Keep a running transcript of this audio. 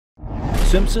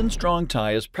Simpson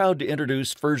Strong-Tie is proud to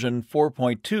introduce version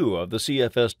 4.2 of the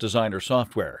CFS Designer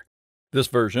software. This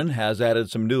version has added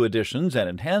some new additions and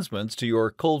enhancements to your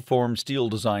cold-form steel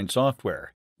design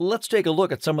software. Let's take a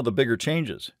look at some of the bigger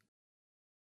changes.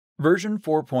 Version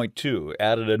 4.2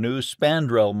 added a new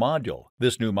Spandrel module.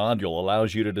 This new module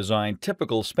allows you to design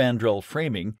typical Spandrel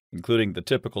framing, including the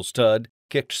typical stud,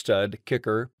 kicked stud,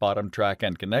 kicker, bottom track,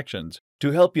 and connections,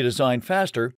 to help you design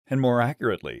faster and more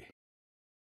accurately.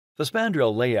 The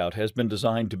Spandrel layout has been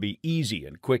designed to be easy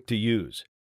and quick to use.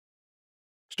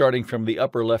 Starting from the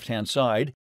upper left-hand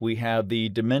side, we have the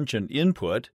dimension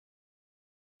input,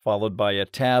 followed by a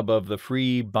tab of the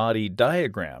free body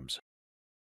diagrams.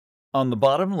 On the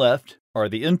bottom left are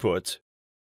the inputs,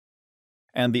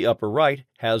 and the upper right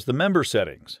has the member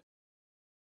settings.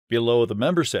 Below the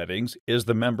member settings is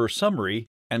the member summary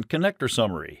and connector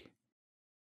summary.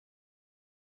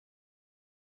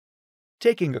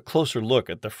 Taking a closer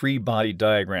look at the free body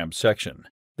diagram section,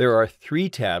 there are 3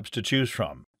 tabs to choose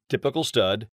from: typical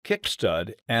stud, kicked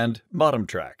stud, and bottom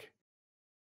track.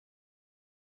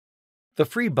 The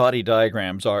free body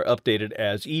diagrams are updated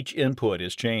as each input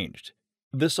is changed.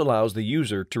 This allows the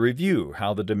user to review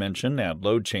how the dimension and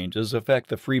load changes affect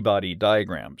the free body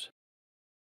diagrams.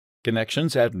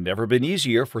 Connections have never been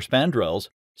easier for Spandrels.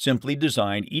 Simply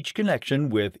design each connection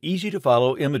with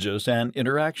easy-to-follow images and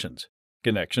interactions.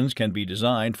 Connections can be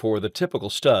designed for the typical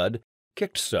stud,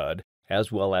 kicked stud,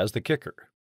 as well as the kicker.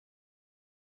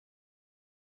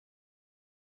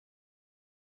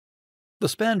 The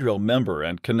Spandrel member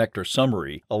and connector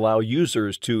summary allow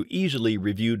users to easily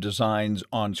review designs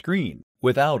on screen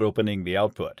without opening the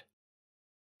output.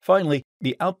 Finally,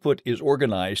 the output is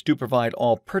organized to provide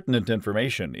all pertinent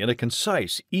information in a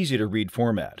concise, easy-to-read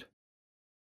format.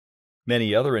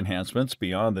 Many other enhancements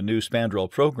beyond the new Spandrel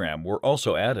program were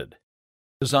also added.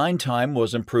 Design time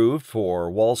was improved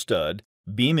for wall stud,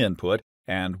 beam input,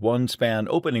 and one-span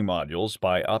opening modules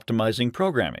by optimizing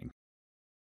programming.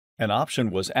 An option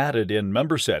was added in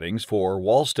member settings for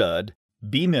wall stud,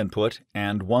 beam input,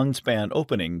 and one-span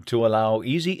opening to allow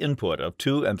easy input of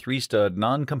 2 and 3 stud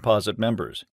non-composite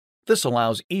members. This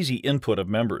allows easy input of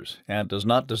members and does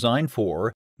not design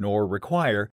for nor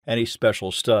require any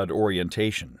special stud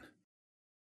orientation.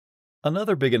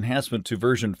 Another big enhancement to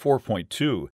version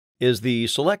 4.2 is the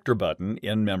Selector button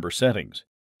in member settings.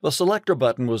 The Selector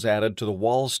button was added to the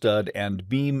wall stud and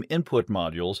beam input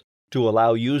modules to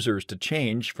allow users to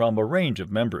change from a range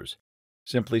of members.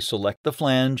 Simply select the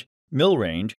flange, mill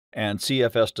range, and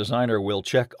CFS Designer will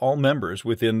check all members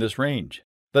within this range.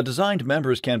 The designed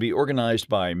members can be organized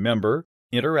by member,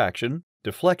 interaction,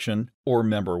 deflection, or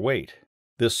member weight.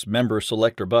 This Member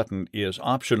Selector button is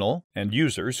optional, and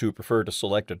users who prefer to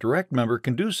select a direct member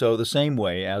can do so the same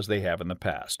way as they have in the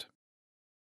past.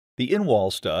 The in-wall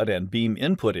stud and beam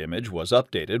input image was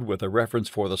updated with a reference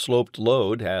for the sloped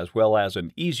load as well as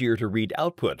an easier-to-read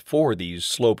output for these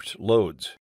sloped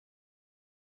loads.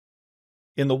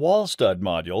 In the wall stud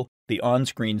module, the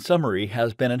on-screen summary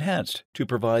has been enhanced to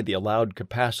provide the allowed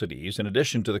capacities in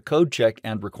addition to the code check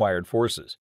and required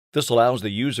forces. This allows the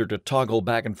user to toggle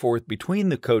back and forth between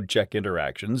the code check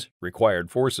interactions, required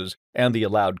forces, and the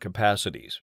allowed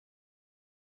capacities.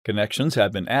 Connections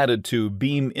have been added to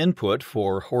beam input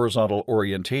for horizontal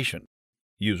orientation.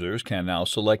 Users can now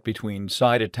select between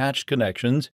side-attached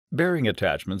connections, bearing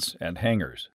attachments, and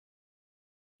hangers.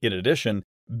 In addition,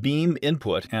 beam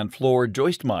input and floor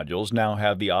joist modules now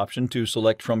have the option to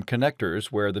select from connectors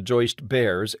where the joist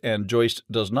bears and joist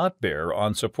does not bear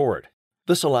on support.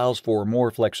 This allows for more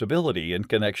flexibility in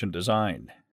connection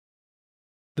design.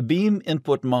 The beam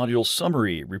input module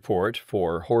summary report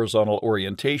for horizontal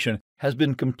orientation has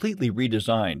been completely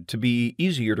redesigned to be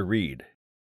easier to read.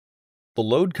 The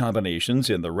load combinations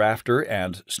in the Rafter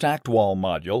and stacked wall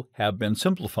module have been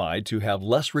simplified to have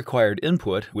less required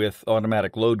input with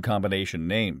automatic load combination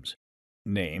names.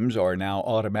 Names are now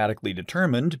automatically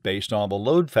determined based on the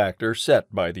load factor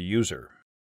set by the user.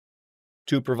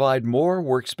 To provide more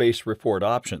workspace report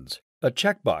options, a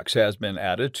checkbox has been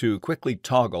added to quickly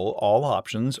toggle all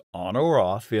options on or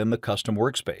off in the custom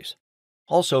workspace.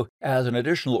 Also, as an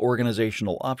additional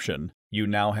organizational option, you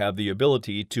now have the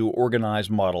ability to organize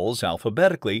models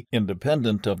alphabetically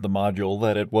independent of the module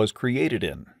that it was created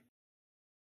in.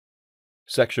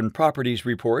 Section Properties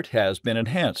report has been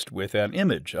enhanced with an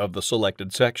image of the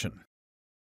selected section.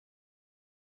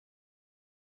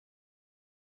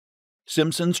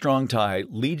 Simpson Strong-Tie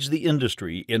leads the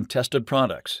industry in tested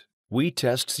products. We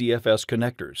test CFS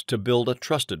connectors to build a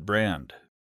trusted brand.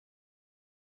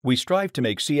 We strive to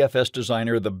make CFS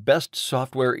Designer the best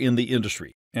software in the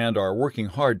industry and are working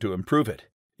hard to improve it.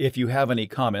 If you have any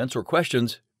comments or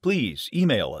questions, please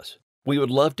email us. We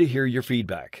would love to hear your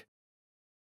feedback.